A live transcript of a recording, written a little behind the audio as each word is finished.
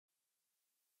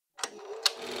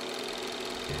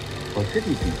For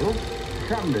city people,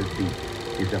 Sumner's Beach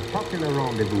is a popular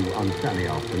rendezvous on sunny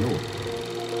afternoons.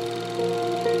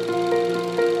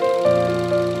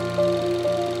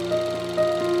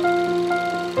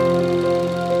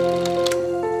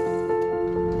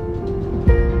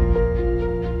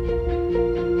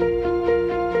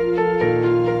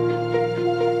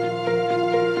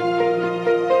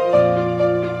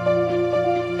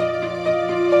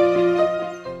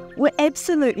 We're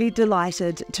absolutely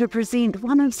delighted to present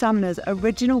one of Sumner's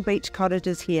original beach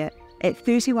cottages here at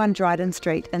 31 Dryden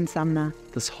Street in Sumner.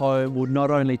 This home will not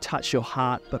only touch your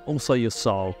heart but also your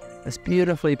soul. It's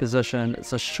beautifully positioned,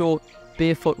 it's a short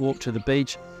barefoot walk to the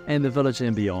beach and the village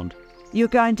and beyond. You're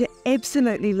going to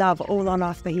absolutely love all on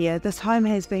offer here. This home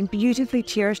has been beautifully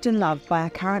cherished and loved by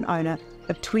our current owner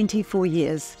of 24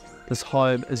 years. This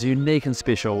home is unique and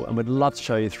special and we'd love to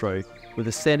show you through. With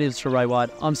the standards to Ray White,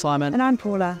 I'm Simon. And I'm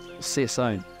Paula. See you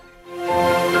soon.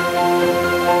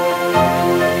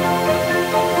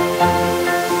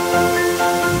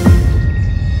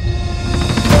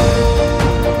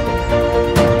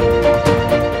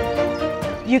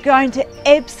 You're going to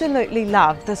absolutely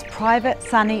love this private,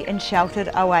 sunny and sheltered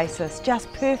oasis,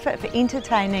 just perfect for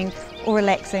entertaining or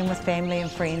relaxing with family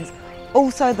and friends.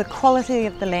 Also, the quality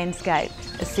of the landscape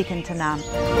is second to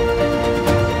none.